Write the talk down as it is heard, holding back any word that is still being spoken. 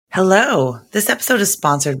Hello. This episode is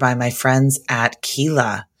sponsored by my friends at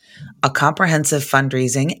Keela, a comprehensive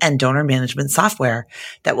fundraising and donor management software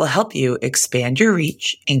that will help you expand your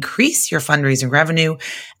reach, increase your fundraising revenue,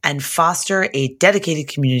 and foster a dedicated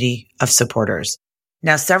community of supporters.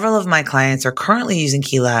 Now, several of my clients are currently using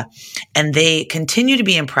Keela, and they continue to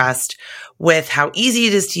be impressed with how easy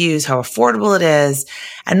it is to use, how affordable it is,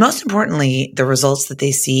 and most importantly, the results that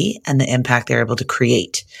they see and the impact they're able to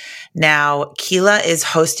create. Now, Keela is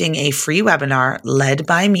hosting a free webinar led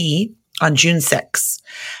by me on June 6th,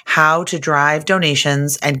 how to drive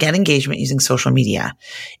donations and get engagement using social media.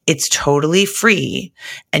 It's totally free,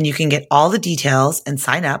 and you can get all the details and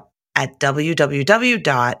sign up at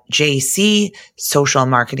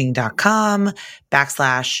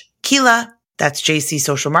www.jcsocialmarketing.com/Keela. That's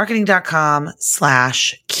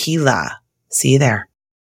jcsocialmarketing.com/Keela. See you there.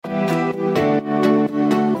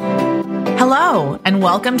 Hello, and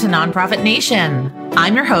welcome to Nonprofit Nation.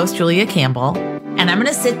 I'm your host, Julia Campbell, and I'm going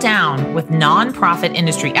to sit down with nonprofit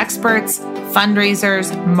industry experts,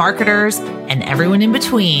 fundraisers, marketers, and everyone in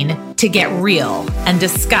between to get real and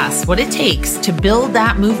discuss what it takes to build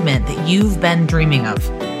that movement that you've been dreaming of.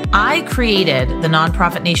 I created the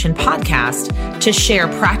Nonprofit Nation podcast to share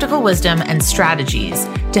practical wisdom and strategies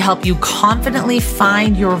to help you confidently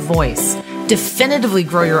find your voice, definitively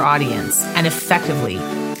grow your audience, and effectively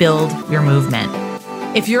build your movement.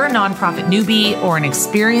 If you're a nonprofit newbie or an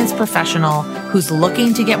experienced professional who's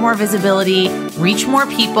looking to get more visibility, reach more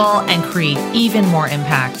people, and create even more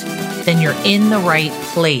impact, then you're in the right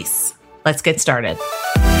place. Let's get started.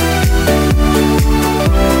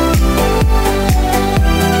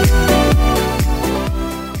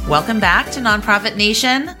 Welcome back to Nonprofit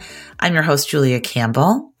Nation. I'm your host, Julia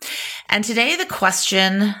Campbell. And today the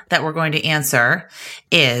question that we're going to answer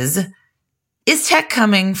is tech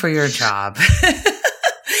coming for your job?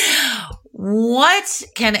 What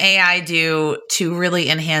can AI do to really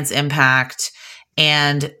enhance impact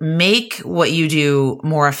and make what you do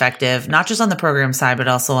more effective, not just on the program side, but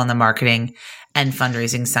also on the marketing and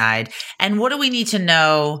fundraising side? And what do we need to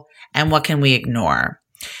know and what can we ignore?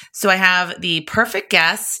 So I have the perfect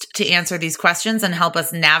guest to answer these questions and help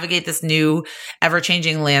us navigate this new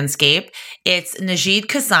ever-changing landscape. It's Nejeed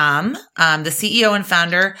Kassam, the CEO and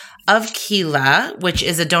founder of Keela, which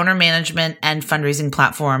is a donor management and fundraising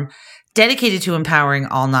platform dedicated to empowering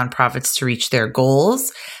all nonprofits to reach their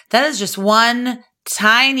goals. That is just one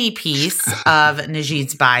tiny piece of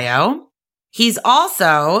Nejeed's bio. He's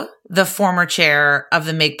also the former chair of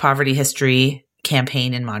the Make Poverty History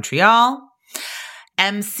campaign in Montreal,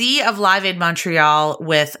 MC of Live Aid Montreal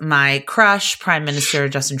with my crush, Prime Minister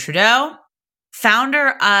Justin Trudeau, founder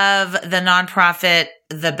of the nonprofit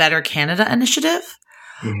The Better Canada Initiative,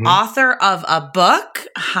 author of a book,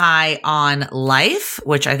 High on Life,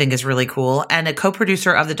 which I think is really cool, and a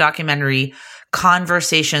co-producer of the documentary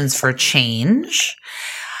Conversations for Change.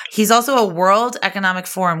 He's also a World Economic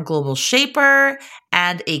Forum Global Shaper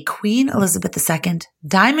and a Queen Elizabeth II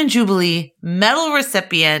Diamond Jubilee Medal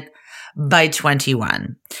recipient by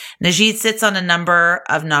 21. Nejeed sits on a number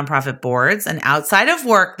of nonprofit boards, and outside of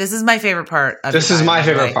work, this is my favorite part. This is my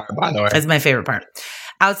favorite part, by the way. It's my favorite part.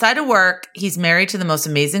 Outside of work, he's married to the most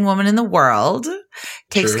amazing woman in the world,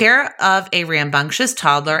 takes care of a rambunctious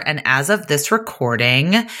toddler, and as of this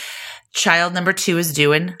recording, child number 2 is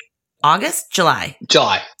due in July,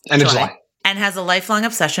 end of July. And has a lifelong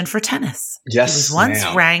obsession for tennis. Yes, he was once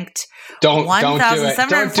ranked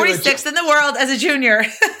 1,746th in the world as a junior.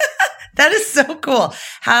 That is so cool.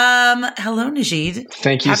 Hello, Nejeed.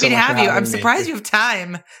 Thank you so much. Happy to have you. I'm surprised you have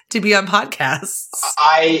time to be on podcasts.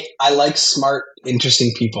 I like smart,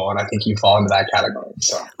 interesting people, and I think you fall into that category.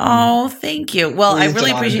 So, thank you. Well, I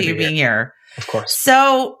really appreciate you being here. Of course.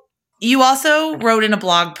 So, you also wrote in a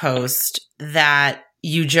blog post that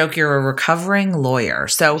you joke you're a recovering lawyer.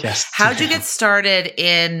 So, how'd you get started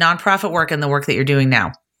in nonprofit work and the work that you're doing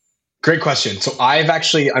now? Great question. So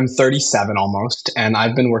I'm 37 almost, and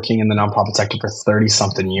I've been working in the nonprofit sector for 30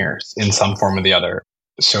 something years in some form or the other.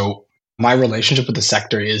 So my relationship with the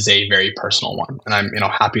sector is a very personal one, and I'm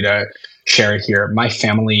happy to share it here. My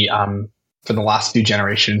family, for the last few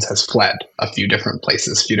generations, has fled a few different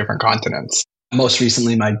places, a few different continents. Most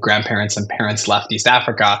recently, my grandparents and parents left East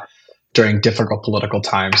Africa during difficult political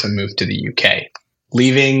times and moved to the UK.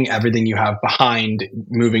 Leaving everything you have behind,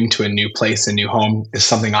 moving to a new place, a new home is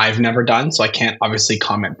something I've never done. So I can't obviously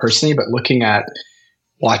comment personally, but listening to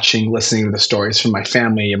the stories from my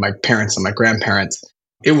family and my parents and my grandparents,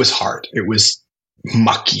 it was hard. It was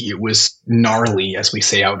mucky. It was gnarly, as we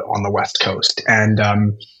say out on the West Coast. And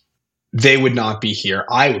they would not be here.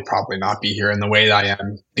 I would probably not be here in the way that I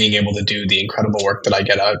am, being able to do the incredible work that I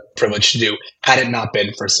get a privilege to do, had it not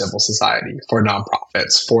been for civil society, for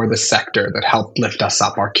nonprofits, for the sector that helped lift us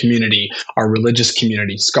up, our community, our religious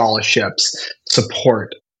community, scholarships,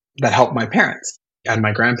 support that helped my parents and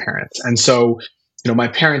my grandparents. And so, my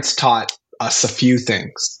parents taught us a few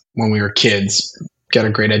things when we were kids: get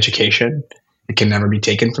a great education, it can never be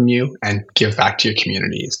taken from you, and give back to your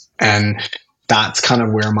communities. And that's kind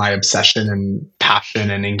of where my obsession and passion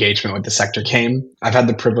and engagement with the sector came. I've had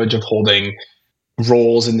the privilege of holding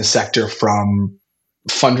roles in the sector, from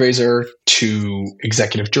fundraiser to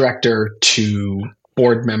executive director to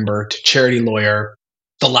board member to charity lawyer,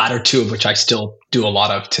 the latter two of which I still do a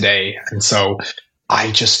lot of today. And so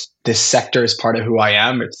this sector is part of who I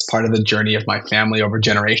am. It's part of the journey of my family over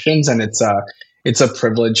generations. And it's a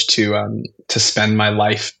privilege to spend my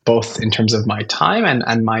life, both in terms of my time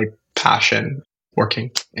and my passion, working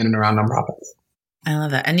in and around nonprofits. I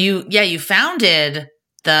love that. And you founded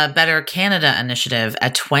the Better Canada initiative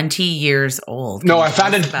at 20 years old. No, I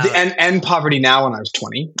founded the End Poverty Now when I was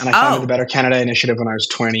 20, and I founded the Better Canada initiative when I was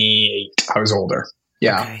 28. I was older.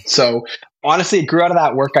 Yeah. Okay. So honestly, it grew out of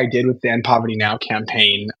that work I did with the End Poverty Now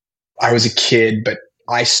campaign. I was a kid, but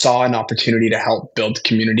I saw an opportunity to help build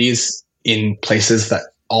communities in places that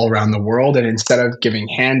all around the world. And instead of giving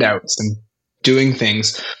handouts and doing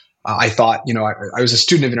things, I thought, I was a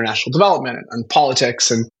student of international development and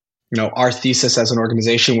politics. And, our thesis as an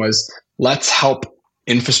organization was, let's help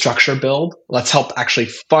infrastructure build. Let's help actually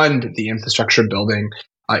fund the infrastructure building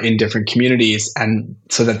in different communities, and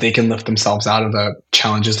so that they can lift themselves out of the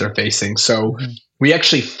challenges they're facing. So we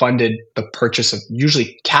actually funded the purchase of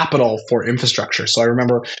usually capital for infrastructure. So I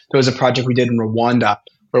remember there was a project we did in Rwanda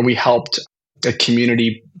where we helped a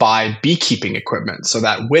community buy beekeeping equipment so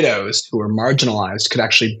that widows who were marginalized could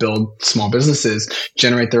actually build small businesses,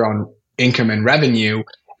 generate their own income and revenue,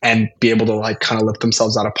 and be able to kind of lift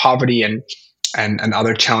themselves out of poverty and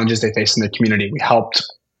other challenges they face in the community. We helped,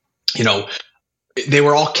 they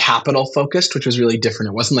were all capital focused, which was really different.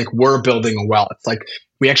 It wasn't like we're building a well. It's like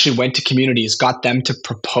we actually went to communities, got them to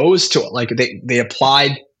propose to it. Like they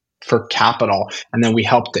applied for capital, and then we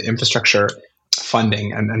helped the infrastructure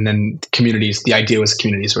funding, and then communities. The idea was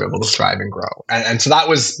communities were able to thrive and grow. And so that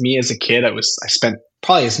was me as a kid. I spent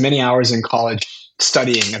probably as many hours in college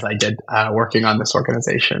studying as I did working on this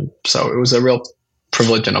organization. So it was a real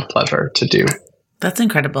privilege and a pleasure to do. That's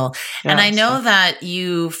incredible. Yeah, and I know that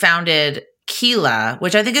you founded Keela,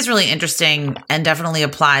 which I think is really interesting and definitely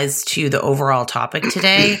applies to the overall topic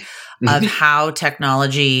today of how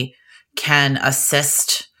technology can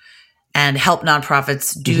assist and help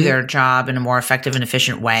nonprofits do their job in a more effective and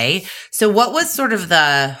efficient way. So what was sort of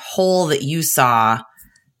the hole that you saw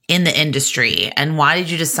in the industry, and why did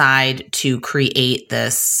you decide to create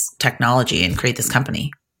this technology and create this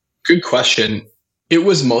company? Good question. It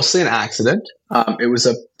was mostly an accident. It was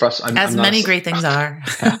as many great things are.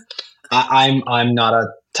 I'm not a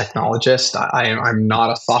technologist. I'm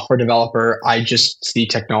not a software developer. I just see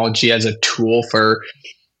technology as a tool for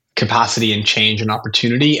capacity and change and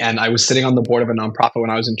opportunity. And I was sitting on the board of a nonprofit when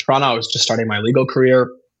I was in Toronto. I was just starting my legal career.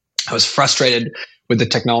 I was frustrated with the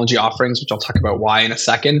technology offerings, which I'll talk about why in a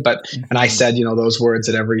second. And I said, those words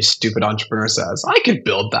that every stupid entrepreneur says, I could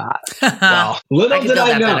build that. Well, little did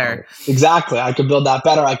I know. Better. Exactly. I could build that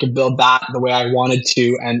better. I could build that the way I wanted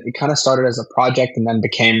to. And it kind of started as a project and then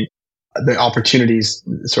became the opportunities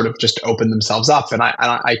sort of just opened themselves up. And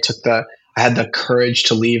I had the courage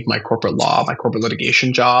to leave my corporate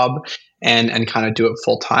litigation job and kind of do it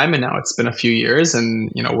full time. And now it's been a few years,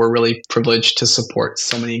 and we're really privileged to support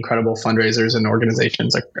so many incredible fundraisers and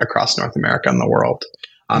organizations across North America and the world.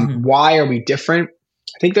 Why are we different?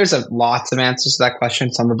 I think there's lots of answers to that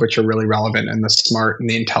question, some of which are really relevant, and the smart and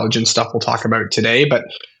the intelligent stuff we'll talk about today. But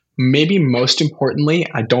maybe most importantly,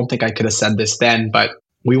 I don't think I could have said this then, but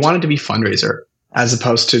we wanted to be fundraiser as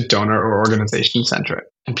opposed to donor or organization centric.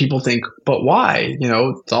 And people think, but why?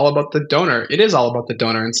 It's all about the donor. It is all about the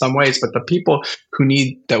donor in some ways, but the people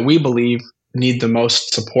that we believe need the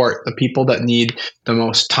most support, the people that need the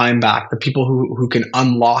most time back, the people who can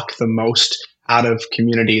unlock the most out of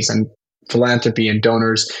communities and philanthropy and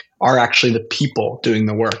donors are actually the people doing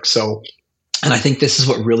the work. So, and I think this is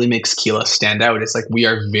what really makes Keela stand out. It's like we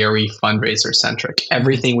are very fundraiser centric.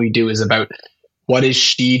 Everything we do is about what is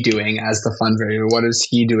she doing as the fundraiser? What is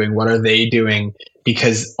he doing? What are they doing?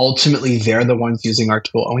 Because ultimately they're the ones using our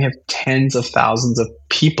tool. And we have tens of thousands of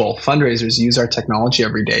people, fundraisers, use our technology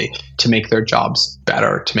every day to make their jobs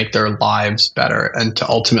better, to make their lives better, and to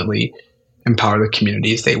ultimately empower the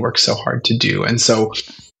communities they work so hard to do. And so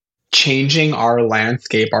changing our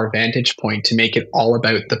landscape, our vantage point to make it all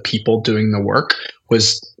about the people doing the work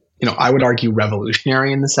was, I would argue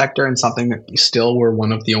revolutionary in the sector, and something that we still were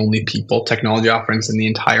one of the only technology offerings in the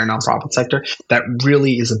entire nonprofit sector that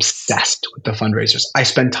really is obsessed with the fundraisers. I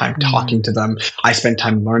spend time talking to them. I spend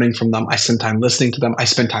time learning from them. I spend time listening to them. I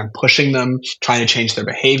spend time pushing them, trying to change their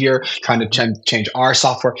behavior, trying to change our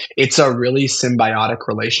software. It's a really symbiotic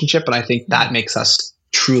relationship, and I think that makes us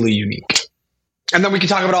truly unique. And then we can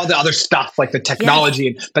talk about all the other stuff like the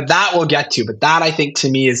technology, but that we'll get to. But that, I think,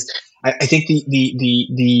 to me is, I think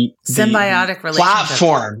the symbiotic the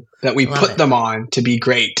platform that we put them on to be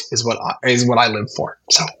great is what I live for.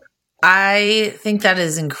 So I think that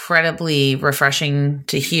is incredibly refreshing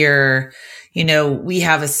to hear. We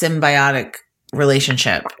have a symbiotic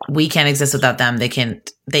relationship. We can't exist without them.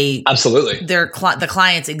 They absolutely, the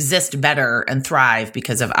clients exist better and thrive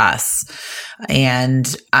because of us.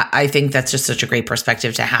 And I think that's just such a great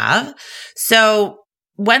perspective to have. So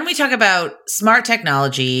when we talk about smart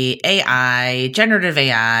technology, AI, generative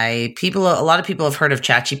AI, a lot of people have heard of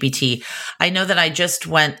ChatGPT. I know that I just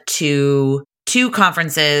went to 2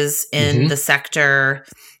 conferences in the sector.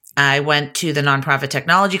 I went to the Nonprofit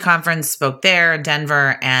Technology Conference, spoke there in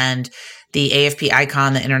Denver, and the AFP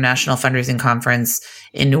ICON, the International Fundraising Conference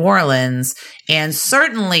in New Orleans. And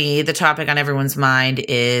certainly the topic on everyone's mind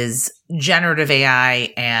is generative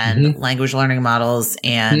AI and language learning models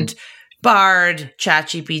and Bard,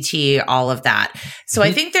 ChatGPT, all of that. So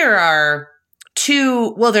I think there are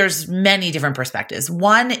there's many different perspectives.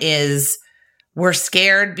 One is we're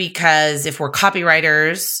scared because if we're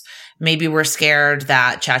copywriters, maybe we're scared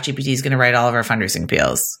that ChatGPT is going to write all of our fundraising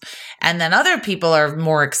appeals. And then other people are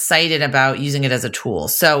more excited about using it as a tool.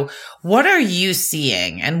 So what are you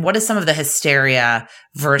seeing? And what is some of the hysteria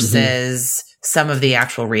versus some of the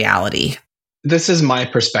actual reality? This is my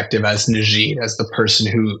perspective as Nejeed, as the person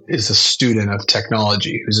who is a student of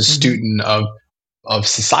technology, who's a student of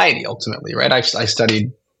society ultimately, right? I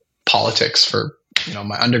studied politics for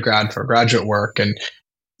my undergrad, for graduate work, and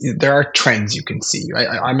there are trends you can see. Right?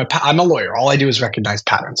 I'm a lawyer. All I do is recognize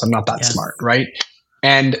patterns. I'm not that smart, right?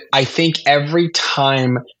 And I think every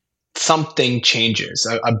time something changes,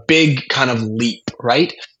 a big kind of leap,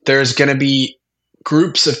 right? There's going to be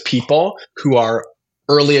groups of people who are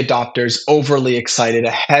early adopters, overly excited,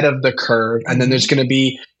 ahead of the curve. And then there's going to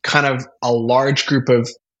be kind of a large group of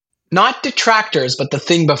not detractors, but the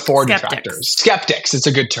thing before detractors. Skeptics. It's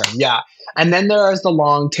a good term. Yeah. And then there is the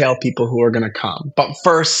long tail people who are going to come. But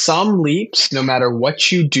for some leaps, no matter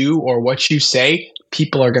what you do or what you say,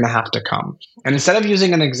 people are going to have to come. And instead of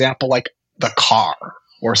using an example like the car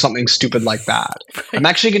or something stupid like that, I'm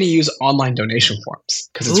actually going to use online donation forms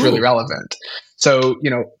because it's really relevant. So,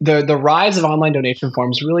 the rise of online donation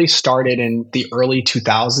forms really started in the early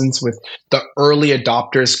 2000s with the early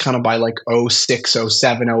adopters kind of by like 06,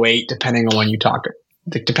 07, 08, depending on when you talk,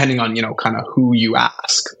 depending on, kind of who you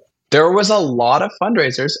ask. There was a lot of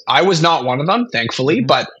fundraisers. I was not one of them, thankfully,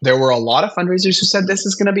 but there were a lot of fundraisers who said this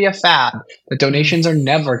is going to be a fad. The donations are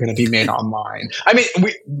never going to be made online. I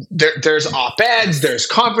mean, there's op-eds, there's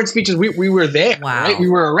conference speeches. We were there, right? We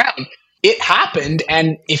were around. It happened.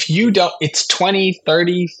 And if you don't, it's 20,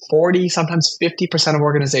 30, 40, sometimes 50% of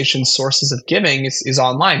organizations' sources of giving is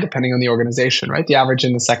online, depending on the organization, right? The average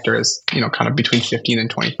in the sector is, kind of between 15 and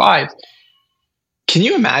 25. Can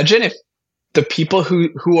you imagine if the people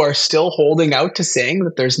who are still holding out to saying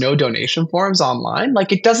that there's no donation forms online, like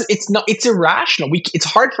it's irrational. It's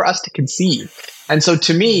hard for us to conceive. And so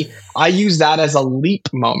to me, I use that as a leap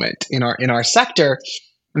moment in our sector,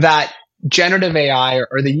 that generative AI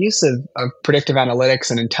or the use of predictive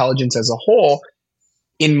analytics and intelligence as a whole,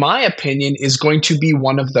 in my opinion, is going to be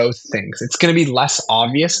one of those things. It's going to be less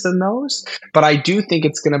obvious than those, but I do think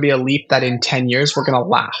it's going to be a leap that in 10 years, we're going to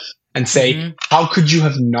laugh and say, how could you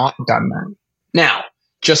have not done that? Now,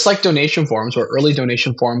 just like donation forms, where early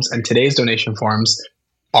donation forms and today's donation forms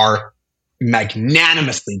are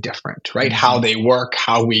magnanimously different, right? How they work,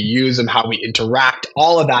 how we use them, how we interact,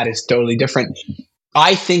 all of that is totally different.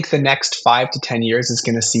 I think the next 5 to 10 years is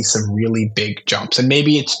going to see some really big jumps. And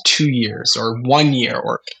maybe it's 2 years or 1 year,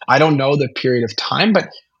 or I don't know the period of time, but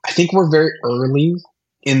I think we're very early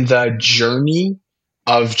in the journey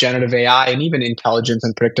of generative AI and even intelligence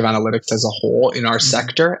and predictive analytics as a whole in our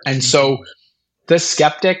sector. And so the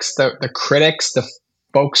skeptics, the critics, the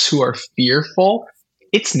folks who are fearful,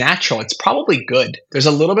 it's natural. It's probably good. There's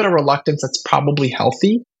a little bit of reluctance that's probably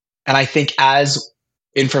healthy. And I think as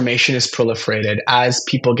information is proliferated, as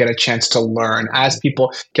people get a chance to learn, as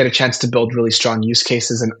people get a chance to build really strong use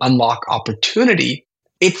cases and unlock opportunity,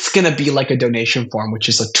 it's going to be like a donation form, which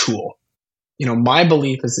is a tool. My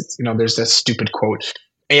belief is, there's this stupid quote,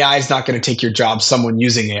 AI is not going to take your job. Someone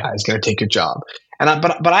using AI is going to take your job.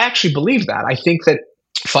 But I actually believe that. I think that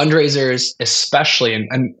fundraisers, especially,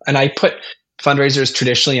 and I put fundraisers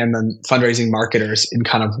traditionally and then fundraising marketers in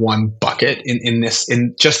kind of one bucket in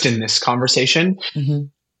this conversation. Mm-hmm.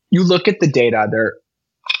 You look at the data, they're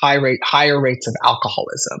higher rates of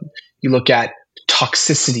alcoholism. You look at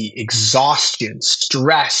toxicity, exhaustion,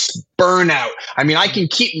 stress, burnout. I mean, I can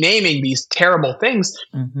keep naming these terrible things.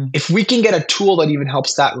 Mm-hmm. If we can get a tool that even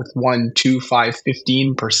helps that with 1, 2, 5,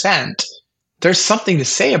 15%, there's something to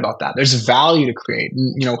say about that. There's value to create.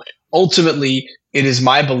 And, ultimately, it is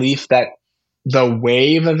my belief that the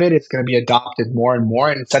wave of it is going to be adopted more and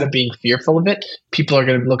more. And instead of being fearful of it, people are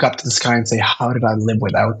going to look up to the sky and say, how did I live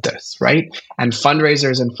without this? Right? And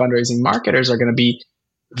fundraisers and fundraising marketers are going to be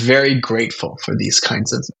very grateful for these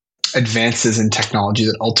kinds of advances in technology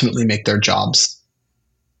that ultimately make their jobs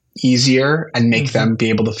easier and make them be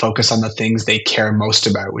able to focus on the things they care most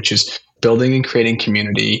about, which is building and creating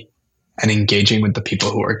community and engaging with the people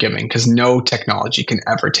who are giving, because no technology can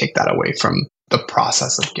ever take that away from the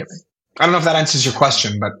process of giving. I don't know if that answers your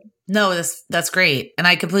question, but no, that's great. And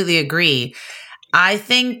I completely agree. I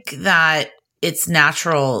think that it's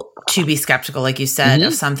natural to be skeptical, like you said,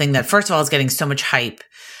 of something that, first of all, is getting so much hype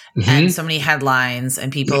and so many headlines,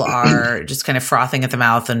 and people are just kind of frothing at the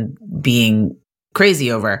mouth and being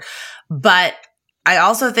crazy over. But I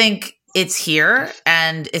also think it's here,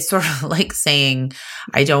 and it's sort of like saying,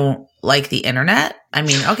 I don't like the internet. I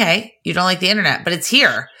mean, okay, you don't like the internet, but it's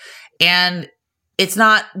here. And it's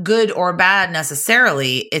not good or bad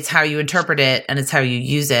necessarily. It's how you interpret it, and it's how you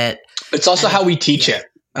use it. It's also how we teach it.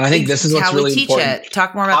 And I think this is what's really important.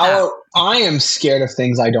 Talk more about that. I am scared of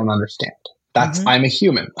things I don't understand. I'm a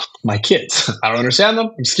human. My kids, I don't understand them.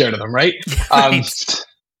 I'm scared of them, right? Right.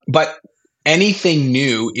 But anything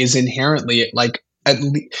new is inherently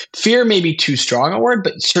fear may be too strong a word,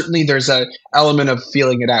 but certainly there's a element of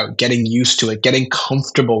feeling it out, getting used to it, getting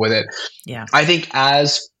comfortable with it. Yeah. I think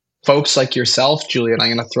as folks like yourself, Julia, and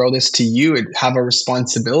I'm going to throw this to you, and have a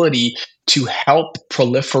responsibility to help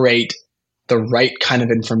proliferate the right kind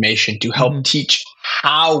of information, to help teach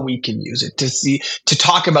how we can use it, to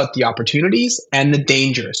talk about the opportunities and the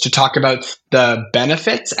dangers, to talk about the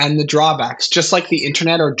benefits and the drawbacks. Just like the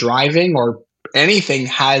internet or driving or anything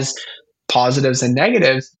has positives and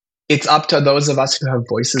negatives, it's up to those of us who have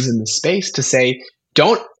voices in the space to say,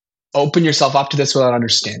 don't open yourself up to this without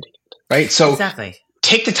understanding it, right? So exactly.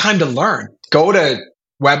 Take the time to learn. Go to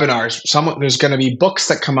webinars. There's going to be books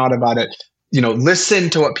that come out about it. Listen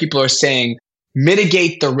to what people are saying,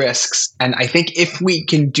 mitigate the risks. And I think if we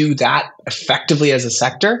can do that effectively as a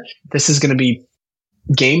sector, this is going to be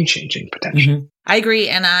game-changing potentially. I agree.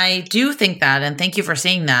 And I do think that, and thank you for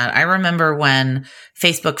saying that. I remember when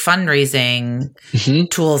Facebook fundraising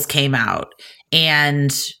tools came out,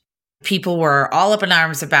 and people were all up in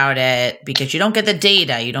arms about it because you don't get the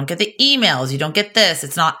data, you don't get the emails, you don't get this,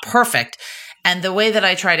 it's not perfect. And the way that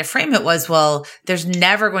I try to frame it was, well, there's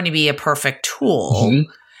never going to be a perfect tool.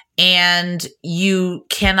 And you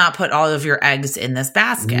cannot put all of your eggs in this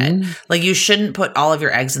basket. Like, you shouldn't put all of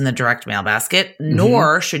your eggs in the direct mail basket,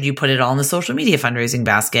 nor should you put it all in the social media fundraising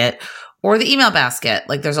basket or the email basket.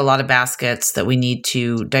 Like, there's a lot of baskets that we need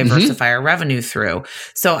to diversify our revenue through.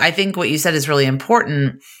 So I think what you said is really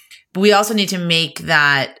important. But we also need to make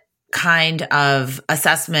that kind of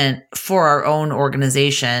assessment for our own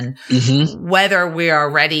organization, whether we are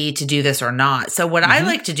ready to do this or not. So what I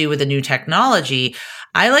like to do with the new technology,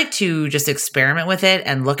 I like to just experiment with it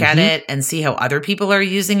and look at it and see how other people are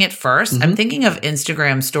using it first. I'm thinking of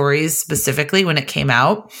Instagram stories specifically when it came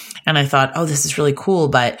out, and I thought, oh, this is really cool,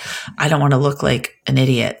 but I don't want to look like an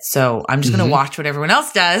idiot. So I'm just going to watch what everyone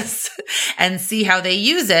else does and see how they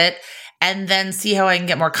use it, and then see how I can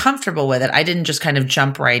get more comfortable with it. I didn't just kind of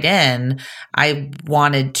jump right in. I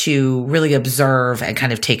wanted to really observe and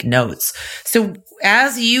kind of take notes. So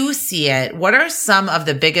as you see it, what are some of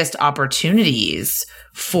the biggest opportunities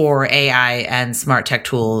for AI and smart tech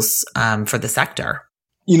tools for the sector?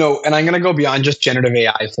 And I'm going to go beyond just generative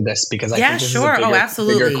AI for this, because I think this is a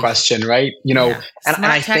bigger question, right? And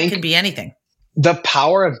I tech think can be anything. The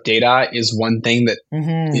power of data is one thing that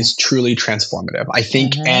is truly transformative, I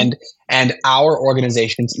think. And our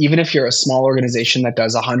organizations, even if you're a small organization that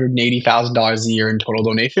does $180,000 a year in total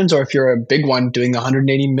donations, or if you're a big one doing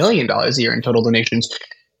 $180 million a year in total donations,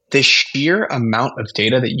 the sheer amount of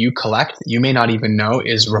data that you collect that you may not even know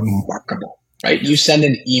is remarkable, right? You send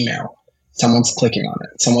an email, someone's clicking on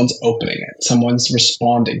it, someone's opening it, someone's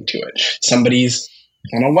responding to it, somebody's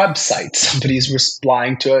on a website, somebody's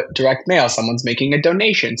replying to a direct mail, someone's making a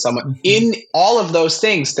donation, someone in all of those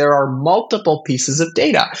things, there are multiple pieces of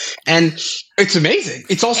data. And it's amazing.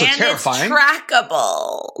 It's also terrifying. It's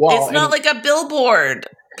trackable. Well, it's not like a billboard.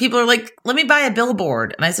 People are like, let me buy a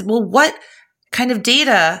billboard. And I said, well, what kind of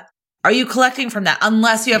data are you collecting from that?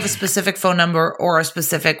 Unless you have a specific phone number or a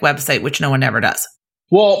specific website, which no one ever does.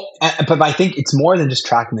 Well, but I think it's more than just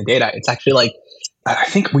tracking the data. It's actually like, I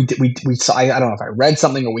think we saw, I don't know if I read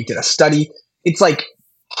something or we did a study. It's like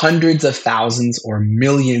hundreds of thousands or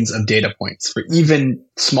millions of data points for even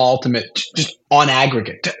small to mid, just on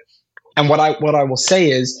aggregate. And what I will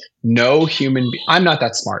say is no human I'm not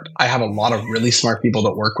that smart. I have a lot of really smart people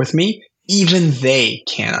that work with me. Even they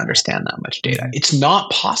can't understand that much data. It's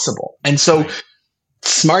not possible. And so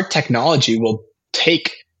smart technology will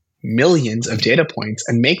take millions of data points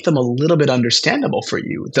and make them a little bit understandable for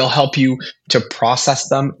you. They'll help you to process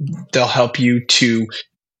them. They'll help you to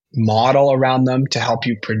model around them, to help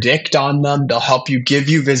you predict on them. They'll help you give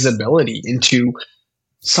you visibility into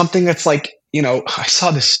something that's like, you know, I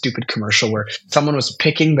saw this stupid commercial where someone was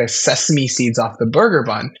picking the sesame seeds off the burger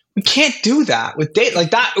bun. We can't do that with data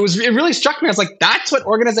like that. It really struck me. I was like, that's what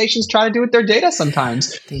organizations try to do with their data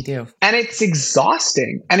sometimes. They do. And it's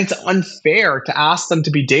exhausting and it's unfair to ask them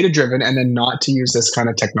to be data driven and then not to use this kind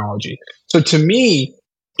of technology. So to me,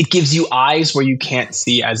 it gives you eyes where you can't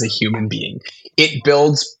see as a human being. It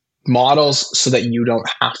builds models so that you don't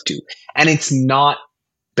have to. And it's not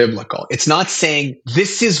biblical. It's not saying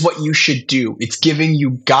this is what you should do. It's giving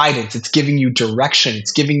you guidance. It's giving you direction.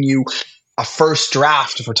 It's giving you a first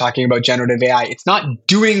draft if we're talking about generative AI. It's not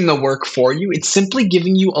doing the work for you. It's simply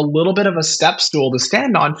giving you a little bit of a step stool to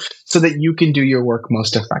stand on so that you can do your work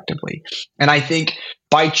most effectively. And I think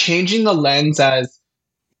by changing the lens as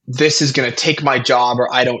this is going to take my job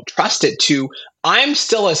or I don't trust it to, I'm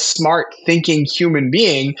still a smart thinking human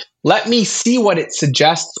being. Let me see what it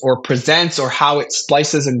suggests or presents or how it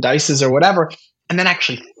slices and dices or whatever, and then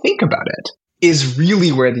actually think about it is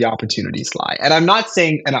really where the opportunities lie. And I'm not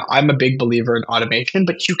saying, and I'm a big believer in automation,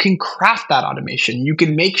 but you can craft that automation. You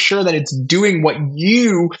can make sure that it's doing what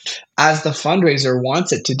you as the fundraiser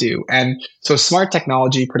wants it to do. And so smart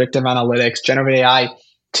technology, predictive analytics, generative AI,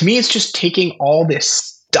 to me, it's just taking all this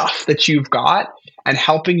stuff that you've got and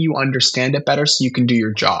helping you understand it better so you can do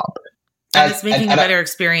your job. And it's making a better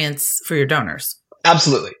experience for your donors.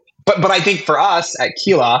 Absolutely. But I think for us at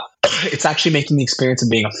Kila, it's actually making the experience of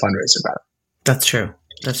being a fundraiser better. That's true.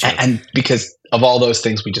 That's true. And because of all those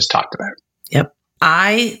things we just talked about. Yep.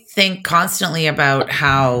 I think constantly about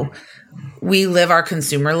how we live our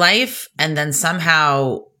consumer life and then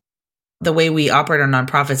somehow the way we operate our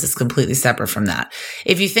nonprofits is completely separate from that.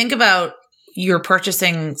 If you think about you're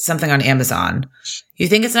purchasing something on Amazon, you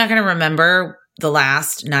think it's not going to remember the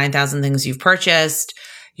last 9,000 things you've purchased,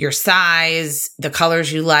 your size, the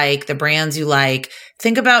colors you like, the brands you like.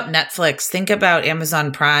 Think about Netflix, think about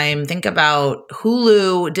Amazon Prime, think about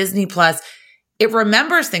Hulu, Disney Plus. It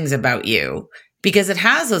remembers things about you because it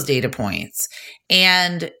has those data points.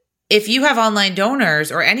 And if you have online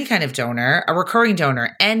donors or any kind of donor, a recurring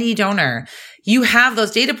donor, any donor, you have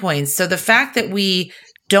those data points. So the fact that we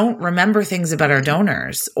don't remember things about our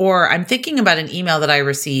donors, or I'm thinking about an email that I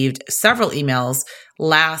received, several emails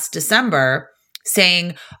last December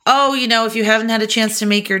saying, oh, you know, if you haven't had a chance to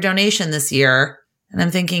make your donation this year, and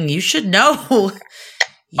I'm thinking, you should know.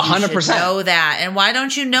 You 100%. should know that. And why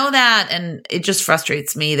don't you know that? And it just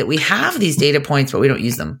frustrates me that we have these data points, but we don't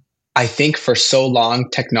use them. I think for so long,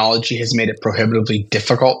 technology has made it prohibitively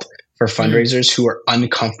difficult for fundraisers who are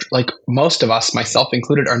uncomfortable. Like most of us, myself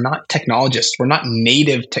included, are not technologists. We're not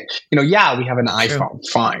native tech. Yeah, we have an iPhone,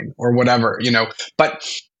 fine, or whatever, but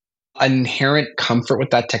inherent comfort with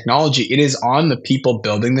that technology. It is on the people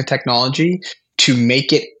building the technology to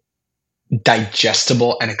make it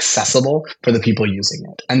digestible and accessible for the people using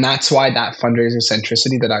it. And that's why that fundraiser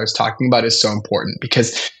centricity that I was talking about is so important,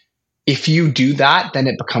 because if you do that, then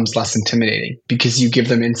it becomes less intimidating because you give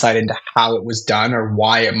them insight into how it was done or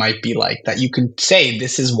why it might be like that. You can say,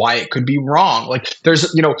 this is why it could be wrong. Like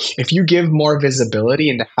there's, if you give more visibility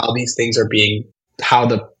into how these things are how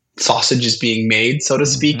the sausage is being made, so to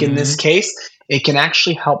speak, in this case, it can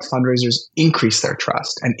actually help fundraisers increase their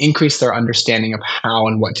trust and increase their understanding of how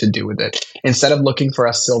and what to do with it instead of looking for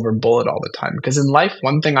a silver bullet all the time. Because in life,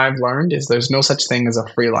 one thing I've learned is there's no such thing as a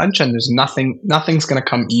free lunch, and nothing's going to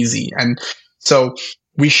come easy. And so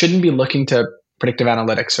we shouldn't be looking to predictive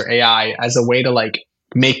analytics or AI as a way to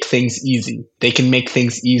make things easy. They can make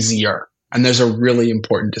things easier. And there's a really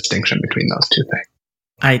important distinction between those two things.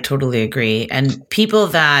 I totally agree. And people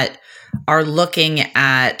that are looking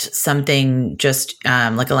at something just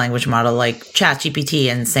like a language model like ChatGPT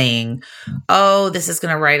and saying, oh, this is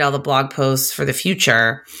going to write all the blog posts for the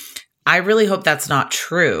future, I really hope that's not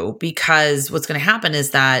true, because what's going to happen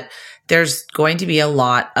is that there's going to be a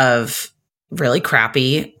lot of really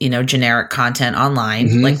crappy, generic content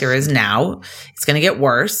online like there is now. It's going to get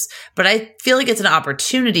worse, but I feel like it's an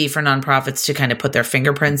opportunity for nonprofits to kind of put their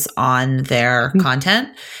fingerprints on their content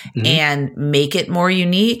and make it more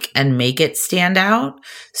unique and make it stand out.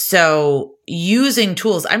 So using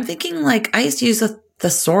tools, I'm thinking like I used to use a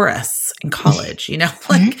thesaurus in college,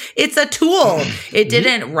 like it's a tool. It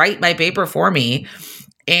didn't write my paper for me.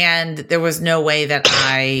 And there was no way that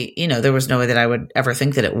I would ever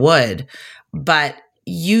think that it would. But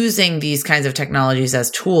using these kinds of technologies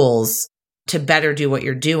as tools to better do what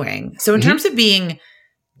you're doing. So in terms of being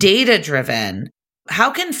data driven,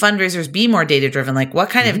 how can fundraisers be more data driven? Like what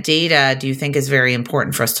kind of data do you think is very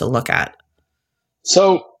important for us to look at?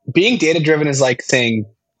 So being data driven is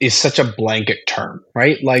such a blanket term,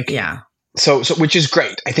 right? Like, yeah. So which is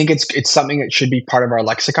great. I think it's something that should be part of our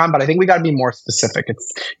lexicon, but I think we got to be more specific.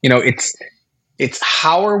 It's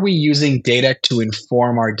how are we using data to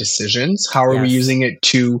inform our decisions? How are we using it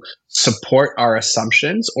to support our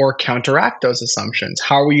assumptions or counteract those assumptions?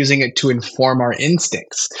 How are we using it to inform our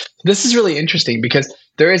instincts? This is really interesting because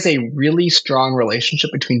there is a really strong relationship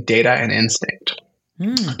between data and instinct.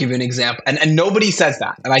 I'll give you an example. And nobody says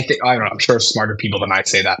that. And I don't know, I'm sure smarter people than I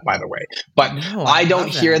say that, by the way. But no, I don't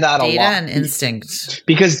hear that a lot. Data and instinct.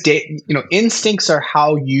 Because instincts are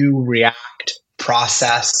how you react,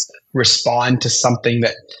 process, respond to something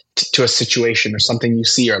to a situation or something you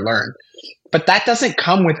see or learn. But that doesn't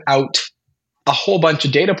come without a whole bunch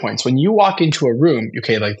of data points. When you walk into a room,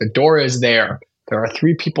 like the door is there. There are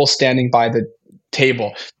 3 people standing by the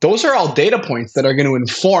table. Those are all data points that are going to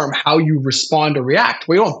inform how you respond or react.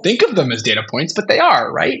 We don't think of them as data points, but they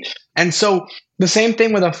are, right? And so the same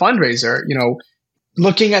thing with a fundraiser,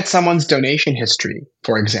 looking at someone's donation history,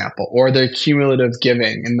 for example, or their cumulative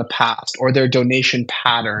giving in the past, or their donation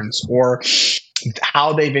patterns, or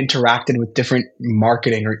how they've interacted with different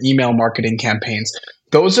marketing or email marketing campaigns.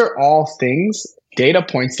 Those are all things, data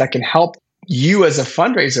points that can help you as a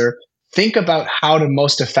fundraiser think about how to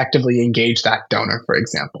most effectively engage that donor, for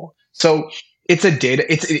example. So it's an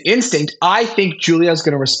instinct. I think Julia's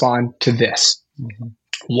going to respond to this.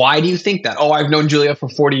 Why do you think that? Oh, I've known Julia for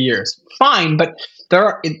 40 years. Fine, but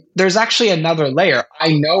there's actually another layer. I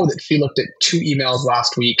know that she looked at 2 emails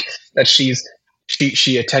last week, that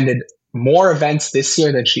she attended more events this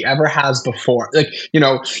year than she ever has before.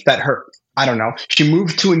 She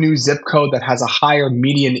moved to a new zip code that has a higher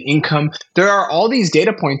median income. There are all these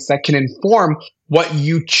data points that can inform what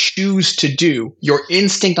you choose to do. Your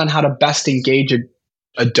instinct on how to best engage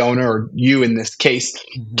a donor, or you in this case,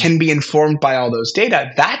 can be informed by all those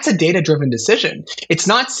data. That's a data-driven decision. It's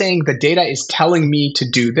not saying the data is telling me to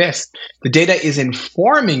do this. The data is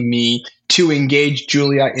informing me to engage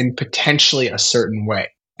Julia in potentially a certain way.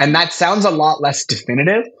 And that sounds a lot less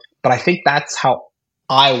definitive, but I think that's how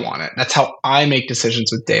I want it. That's how I make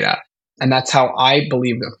decisions with data. And that's how I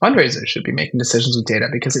believe that fundraisers should be making decisions with data,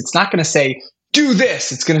 because it's not going to say, do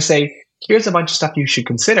this. It's going to say, here's a bunch of stuff you should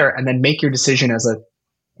consider, and then make your decision as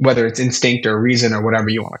whether it's instinct or reason or whatever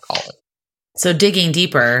you want to call it. So digging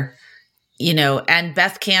deeper, and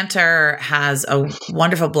Beth Cantor has a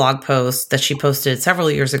wonderful blog post that she posted several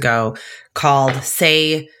years ago called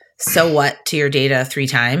Say So What to Your Data 3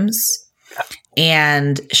 Times.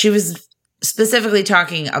 And she was specifically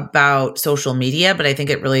talking about social media, but I think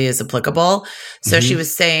it really is applicable. So she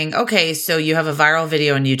was saying, okay, so you have a viral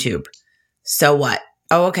video on YouTube. So what?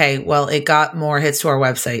 Oh, okay. Well, it got more hits to our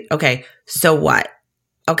website. Okay. So what?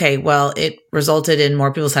 Okay. Well, it resulted in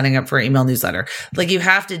more people signing up for an email newsletter. Like, you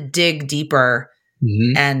have to dig deeper.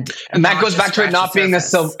 And that goes back to it not being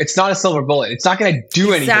it's not a silver bullet. It's not going to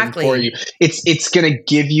do anything for you. It's going to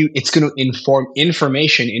give you, it's going to inform,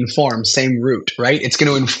 same root, right? It's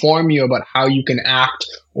going to inform you about how you can act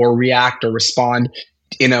or react or respond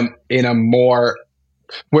in a more,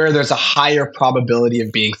 where there's a higher probability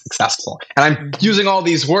of being successful. And I'm using all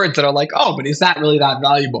these words that are like, oh, but is that really that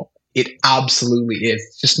valuable? It absolutely is.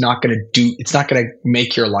 It's just not going to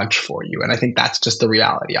make your lunch for you. And I think that's just the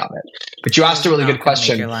reality of it. But you asked a really good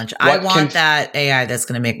question. Your lunch. I want that AI that's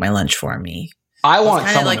going to make my lunch for me. I want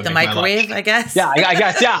kind of like the microwave, I guess. Yeah, I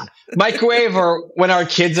guess. Yeah. Microwave, or when our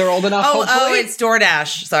kids are old enough. Oh, it's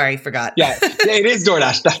DoorDash. Sorry, forgot. Yeah, it is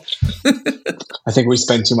DoorDash. I think we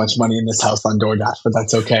spend too much money in this house on DoorDash, but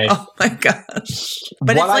that's okay. Oh my gosh.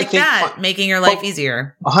 But What it's I like think- that, making your life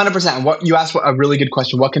easier. 100%. What you asked, a really good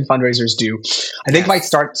question. What can fundraisers do? I think like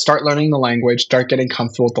start learning the language, start getting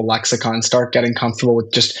comfortable with the lexicon, start getting comfortable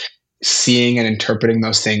with just seeing and interpreting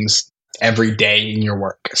those things every day in your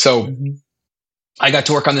work. So I got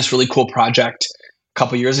to work on this really cool project a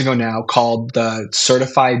couple years ago now called the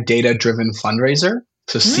Certified Data Driven Fundraiser.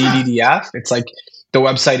 So CDDF. It's like the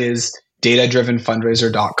website is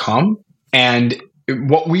datadrivenfundraiser.com. And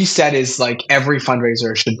what we said is like every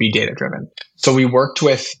fundraiser should be data driven. So we worked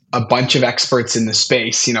with a bunch of experts in the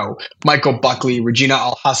space, you know, Michael Buckley, Regina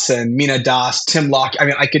Al-Hassan, Mina Das, Tim Locke. I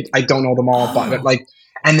mean, I don't know them all, but like,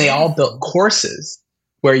 and they all built courses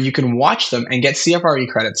where you can watch them and get CFRE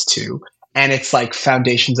credits too. And it's like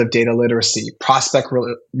foundations of data literacy, prospect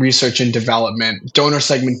research and development, donor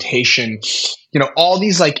segmentation, you know, all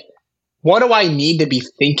these like, what do I need to be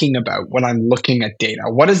thinking about when I'm looking at data?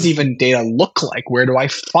 What does even data look like? Where do I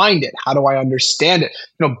find it? How do I understand it?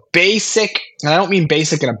 You know, basic, and I don't mean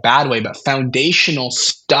basic in a bad way, but foundational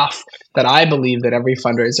stuff that I believe that every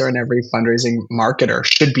fundraiser and every fundraising marketer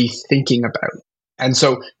should be thinking about. And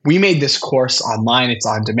so we made this course online. It's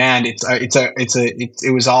on demand.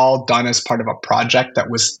 It was all done as part of a project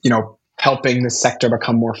that was, you know, helping the sector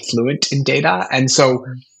become more fluent in data. And so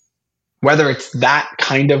whether it's that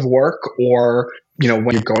kind of work or, you know,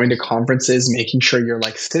 when you're going to conferences, making sure you're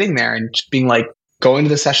like sitting there and just being like, going to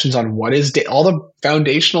the sessions on what is all the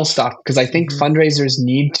foundational stuff. Because I think fundraisers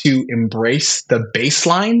need to embrace the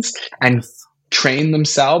baselines and train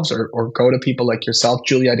themselves or go to people like yourself,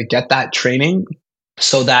 Julia, to get that training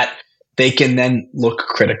so that they can then look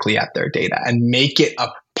critically at their data and make it a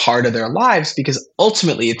part of their lives, because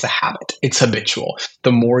ultimately it's a habit. It's habitual.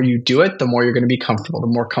 The more you do it, the more you're going to be comfortable. The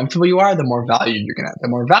more comfortable you are, the more value you're going to have. The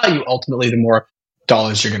more value, ultimately, the more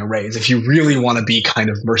dollars you're going to raise. If you really want to be kind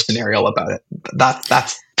of mercenarial about it,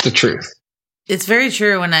 that's the truth. It's very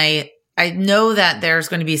true. And I know that there's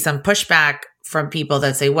going to be some pushback from people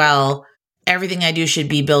that say, well, everything I do should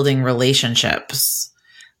be building relationships.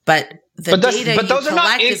 But the data you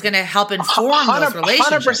collect is going to help inform those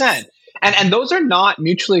relationships. 100%. And those are not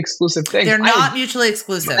mutually exclusive things. They're not mutually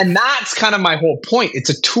exclusive. And that's kind of my whole point.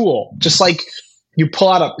 It's a tool. Just like you pull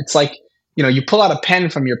out it's like, you know, you pull out a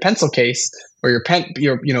pen from your pencil case or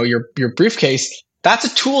your briefcase. That's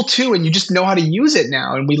a tool too. And you just know how to use it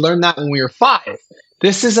now. And we learned that when we were 5.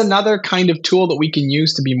 This is another kind of tool that we can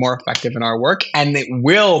use to be more effective in our work. And it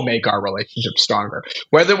will make our relationship stronger.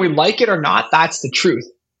 Whether we like it or not, that's the truth.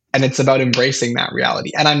 And it's about embracing that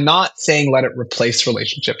reality. And I'm not saying let it replace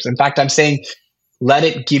relationships. In fact, I'm saying let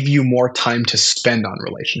it give you more time to spend on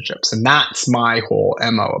relationships. And that's my whole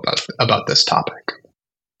MO about this topic.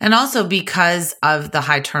 And also because of the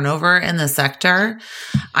high turnover in the sector,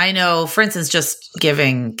 I know, for instance, just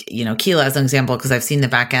giving, you know, Keela as an example, because I've seen the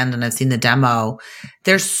back end and I've seen the demo,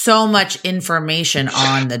 there's so much information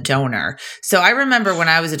on the donor. So I remember when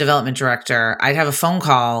I was a development director, I'd have a phone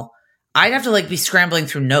call. I'd have to like be scrambling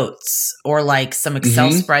through notes or like some Excel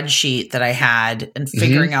spreadsheet that I had and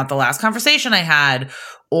figuring out the last conversation I had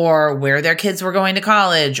or where their kids were going to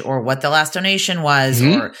college or what the last donation was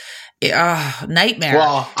or nightmare.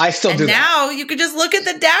 Well, I still do that. Now you can just look at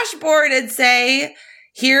the dashboard and say,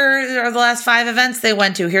 here are the last 5 events they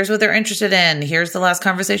went to. Here's what they're interested in. Here's the last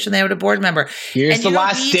conversation they had with a board member. Here's the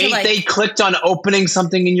last date they clicked on opening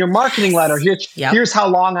something in your marketing letter. Here's how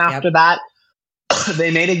long after that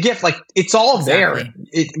they made a gift. Like it's all there.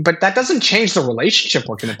 But that doesn't change the relationship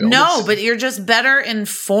we're going to build. No, but you're just better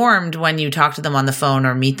informed when you talk to them on the phone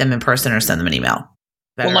or meet them in person or send them an email.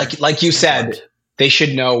 Well, like you said, they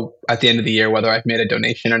should know at the end of the year whether I've made a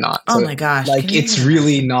donation or not. Oh my gosh. Like it's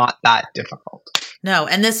really not that difficult. No.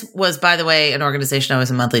 And this was, by the way, an organization I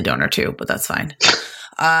was a monthly donor to, but that's fine.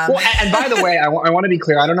 Well, and by the way, I want to be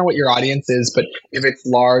clear. I don't know what your audience is, but if it's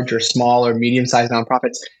large or small or medium-sized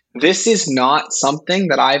nonprofits, this is not something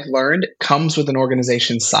that I've learned comes with an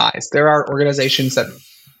organization size. There are organizations that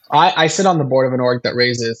I sit on the board of an org that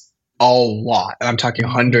raises a lot. And I'm talking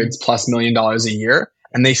hundreds plus $1 million a year.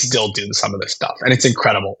 And they still do some of this stuff. And it's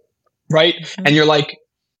incredible. Right. And you're like,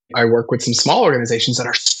 I work with some small organizations that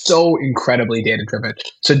are so incredibly data driven.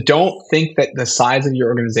 So don't think that the size of your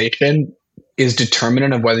organization is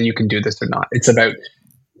determinant of whether you can do this or not. It's about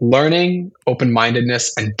learning,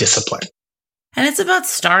 open-mindedness, and discipline. And it's about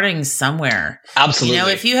starting somewhere. Absolutely. You know,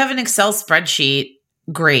 if you have an Excel spreadsheet,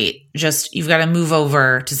 great. Just you've got to move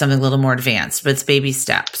over to something a little more advanced, but it's baby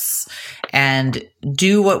steps and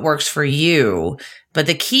do what works for you. But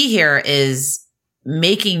the key here is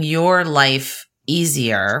making your life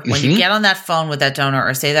easier when you get on that phone with that donor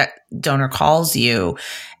or say that donor calls you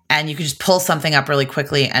and you can just pull something up really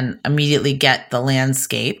quickly and immediately get the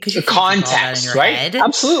landscape. Because you The can't keep all that in context, your right? head.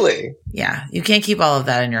 Absolutely. Yeah, you can't keep all of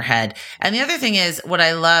that in your head. And the other thing is what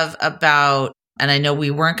I love about, and I know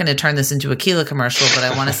we weren't going to turn this into a Keela commercial, but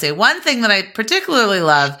I want to say one thing that I particularly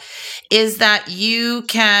love is that you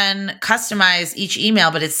can customize each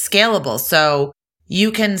email, but it's scalable. So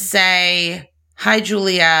you can say, "Hi,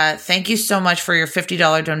 Julia, thank you so much for your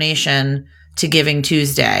 $50 donation to Giving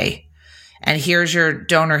Tuesday. And here's your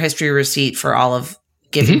donor history receipt for all of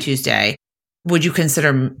Giving Tuesday. Would you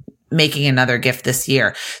consider making another gift this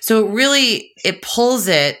year?" So it pulls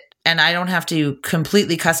it, and I don't have to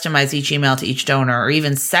completely customize each email to each donor or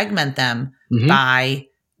even segment them by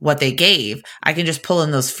what they gave. I can just pull in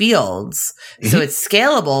those fields. So it's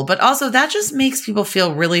scalable, but also that just makes people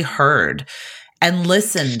feel really heard and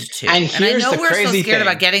listened to. And I know we're so scared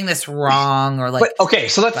about getting this wrong or like. But okay,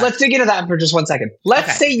 so let's dig into that for just 1 second.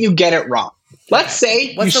 Let's say you get it wrong. Let's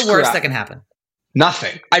say what's you the worst up. that can happen?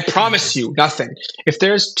 Nothing. I promise you, nothing. If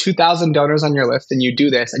there's 2,000 donors on your list and you do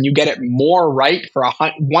this and you get it more right for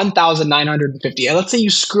 1,950, and let's say you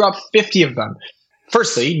screw up 50 of them.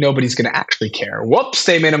 Firstly, nobody's going to actually care. Whoops,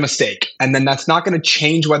 they made a mistake. And then that's not going to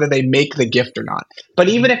change whether they make the gift or not. But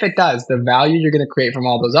even if it does, the value you're going to create from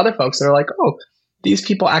all those other folks that are like, oh, these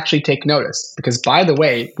people actually take notice. Because by the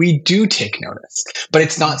way, we do take notice. But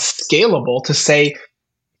it's not scalable to say,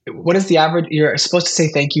 what is the average? You're supposed to say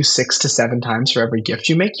thank you 6 to 7 times for every gift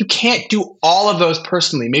you make. You can't do all of those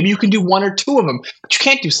personally. Maybe you can do 1 or 2 of them, but you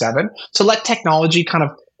can't do 7. So let technology kind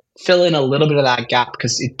of fill in a little bit of that gap,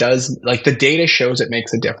 because it does, like the data shows it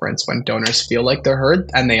makes a difference when donors feel like they're heard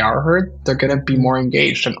and they are heard. They're going to be more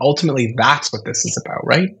engaged. And ultimately, that's what this is about,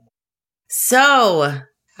 right? So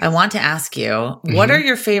I want to ask you, what are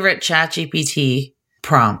your favorite ChatGPT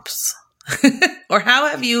prompts? Or how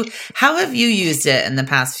have you used it in the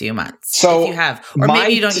past few months? So if you have, or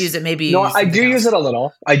maybe you don't use it. Maybe you no, I do use it a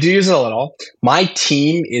little. My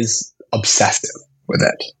team is obsessive with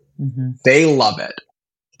it. They love it.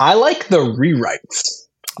 I like the rewrites.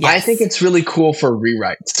 Yes. I think it's really cool for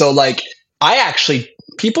rewrites. So like,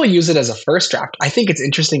 people use it as a first draft. I think it's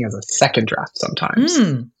interesting as a second draft sometimes.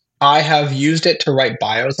 I have used it to write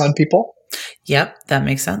bios on people. Yep, that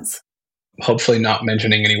makes sense. Hopefully not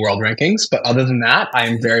mentioning any world rankings, but other than that, I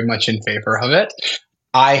am very much in favor of it.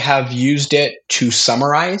 I have used it to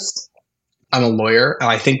summarize. I'm a lawyer, and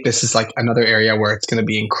I think this is like another area where it's going to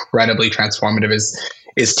be incredibly transformative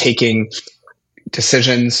is taking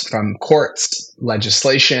decisions from courts,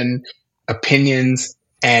 legislation, opinions,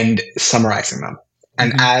 and summarizing them.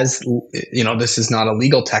 And as you know, this is not a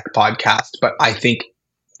legal tech podcast, but I think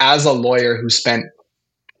as a lawyer who spent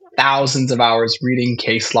thousands of hours reading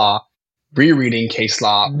case law, rereading case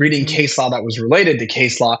law, reading case law that was related to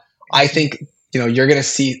case law, I think, you're going to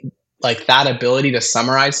see like that ability to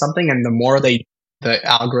summarize something. And the more the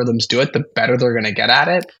algorithms do it, the better they're going to get at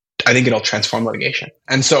it. I think it'll transform litigation.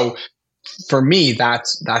 And so for me,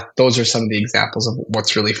 those are some of the examples of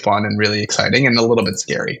what's really fun and really exciting and a little bit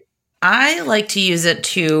scary. I like to use it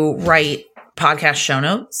to write podcast show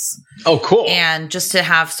notes. Oh, cool. And just to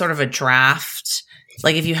have sort of a draft.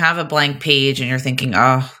 Like if you have a blank page and you're thinking,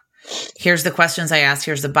 oh, here's the questions I asked,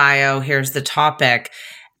 here's the bio, here's the topic.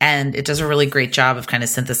 And it does a really great job of kind of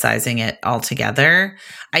synthesizing it all together.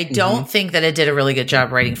 I don't think that it did a really good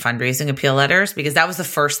job writing fundraising appeal letters, because that was the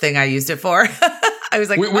first thing I used it for. I was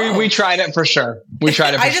like, we tried it for sure.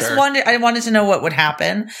 I wanted to know what would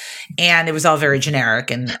happen. And it was all very generic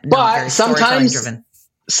and not very storytelling driven.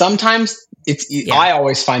 Sometimes I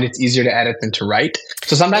always find it's easier to edit than to write.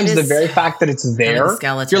 So sometimes the very fact that it's there,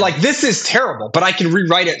 you're like, this is terrible, but I can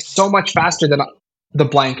rewrite it so much faster than the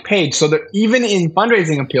blank page. So that even in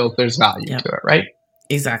fundraising appeals, there's value to it, right?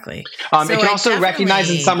 Exactly. It can also recognize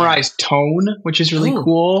and summarize tone, which is really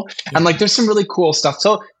cool. Yeah. And like, there's some really cool stuff.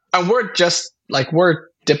 So we're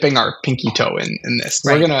dipping our pinky toe in this.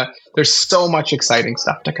 Right. There's so much exciting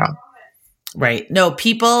stuff to come. Right. No,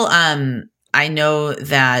 people, I know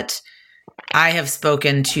that I have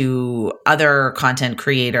spoken to other content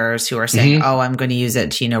creators who are saying, oh, I'm going to use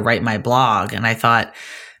it to, write my blog. And I thought,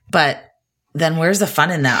 but then where's the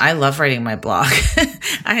fun in that? I love writing my blog.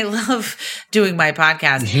 I love doing my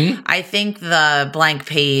podcast. I think the blank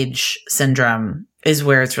page syndrome is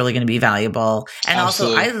where it's really going to be valuable. And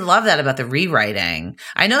Absolutely. Also, I love that about the rewriting.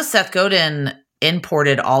 I know Seth Godin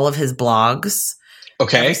imported all of his blogs.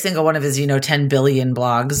 Okay. Every single one of his, 10 billion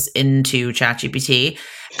blogs into ChatGPT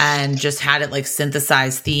and just had it like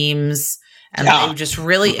synthesize themes. And they were just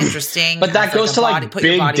really interesting. But that goes to like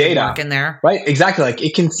big data in there. Right? Exactly. Like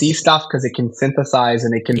it can see stuff because it can synthesize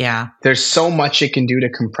and it can, there's so much it can do to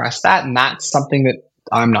compress that. And that's something that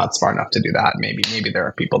I'm not smart enough to do that. Maybe there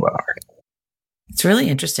are people that are. It's really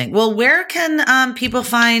interesting. Well, where can people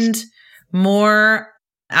find more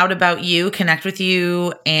out about you, connect with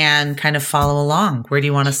you, and kind of follow along? Where do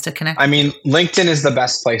you want us to connect? I mean, LinkedIn is the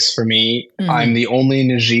best place for me. I'm the only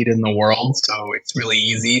Nejeed in the world, so it's really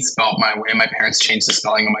easy. Spelled my way. My parents changed the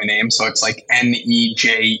spelling of my name, so it's like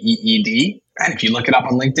Nejeed. And if you look it up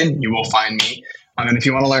on LinkedIn, you will find me. And if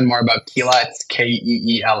you want to learn more about Keela, it's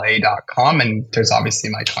KEELA.com. And there's obviously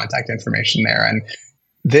my contact information there. And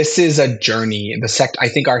this is a journey. I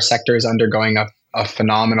think our sector is undergoing a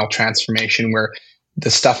phenomenal transformation where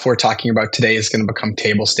the stuff we're talking about today is going to become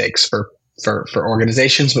table stakes for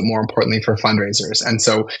organizations, but more importantly for fundraisers. And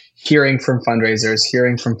so hearing from fundraisers,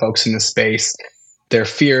 hearing from folks in the space, their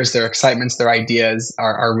fears, their excitements, their ideas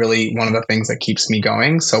are really one of the things that keeps me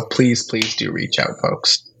going. So please do reach out,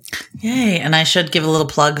 folks. Yay. And I should give a little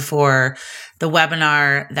plug for the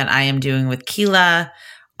webinar that I am doing with Keela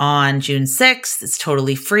on June 6th. It's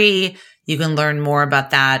totally free. You can learn more about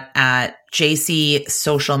that at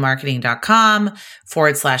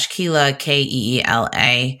jcsocialmarketing.com/Keela,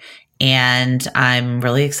 Keela. And I'm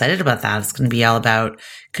really excited about that. It's going to be all about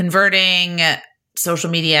converting social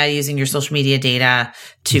media, using your social media data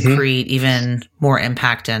to create even more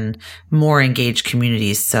impact and more engaged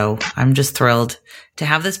communities. So I'm just thrilled to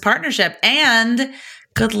have this partnership, and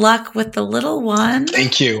good luck with the little one.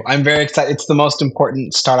 Thank you. I'm very excited. It's the most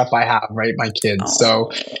important startup I have, right? My kids. Oh.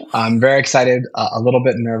 So I'm very excited, a little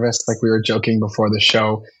bit nervous, like we were joking before the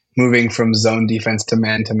show, moving from zone defense to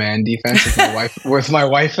man defense with my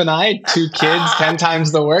wife and I, 2 kids, 10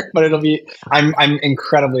 times the work, but I'm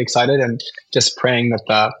incredibly excited and just praying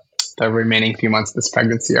that the remaining few months of this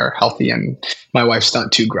pregnancy are healthy and my wife's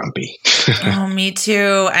not too grumpy. Oh, me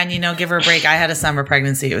too. And, give her a break. I had a summer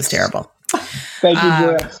pregnancy. It was terrible. Thank you,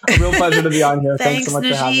 Julia. A real pleasure to be on here. Thanks so much Nejeed.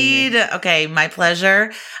 for having me. Okay, my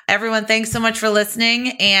pleasure. Everyone, thanks so much for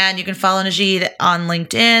listening. And you can follow Nejeed on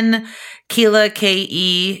LinkedIn, Keela,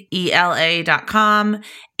 KEELA.com.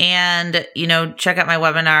 And, check out my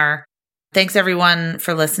webinar. Thanks, everyone,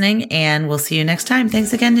 for listening. And we'll see you next time.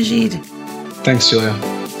 Thanks again, Nejeed. Thanks, Julia.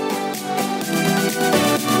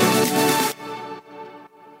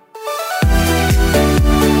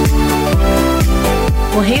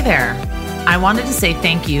 Well, hey there. I wanted to say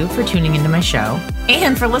thank you for tuning into my show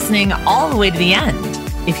and for listening all the way to the end.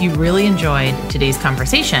 If you really enjoyed today's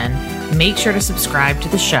conversation, make sure to subscribe to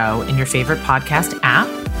the show in your favorite podcast app,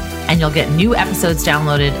 and you'll get new episodes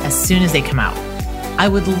downloaded as soon as they come out. I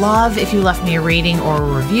would love if you left me a rating or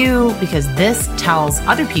a review, because this tells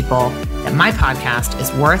other people that my podcast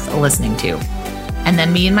is worth listening to. And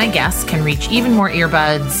then me and my guests can reach even more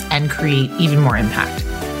earbuds and create even more impact.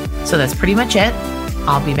 So that's pretty much it.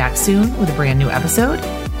 I'll be back soon with a brand new episode.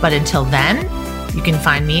 But until then, you can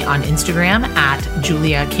find me on Instagram at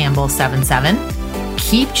JuliaCampbell77.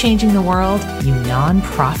 Keep changing the world, you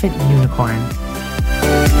nonprofit unicorn.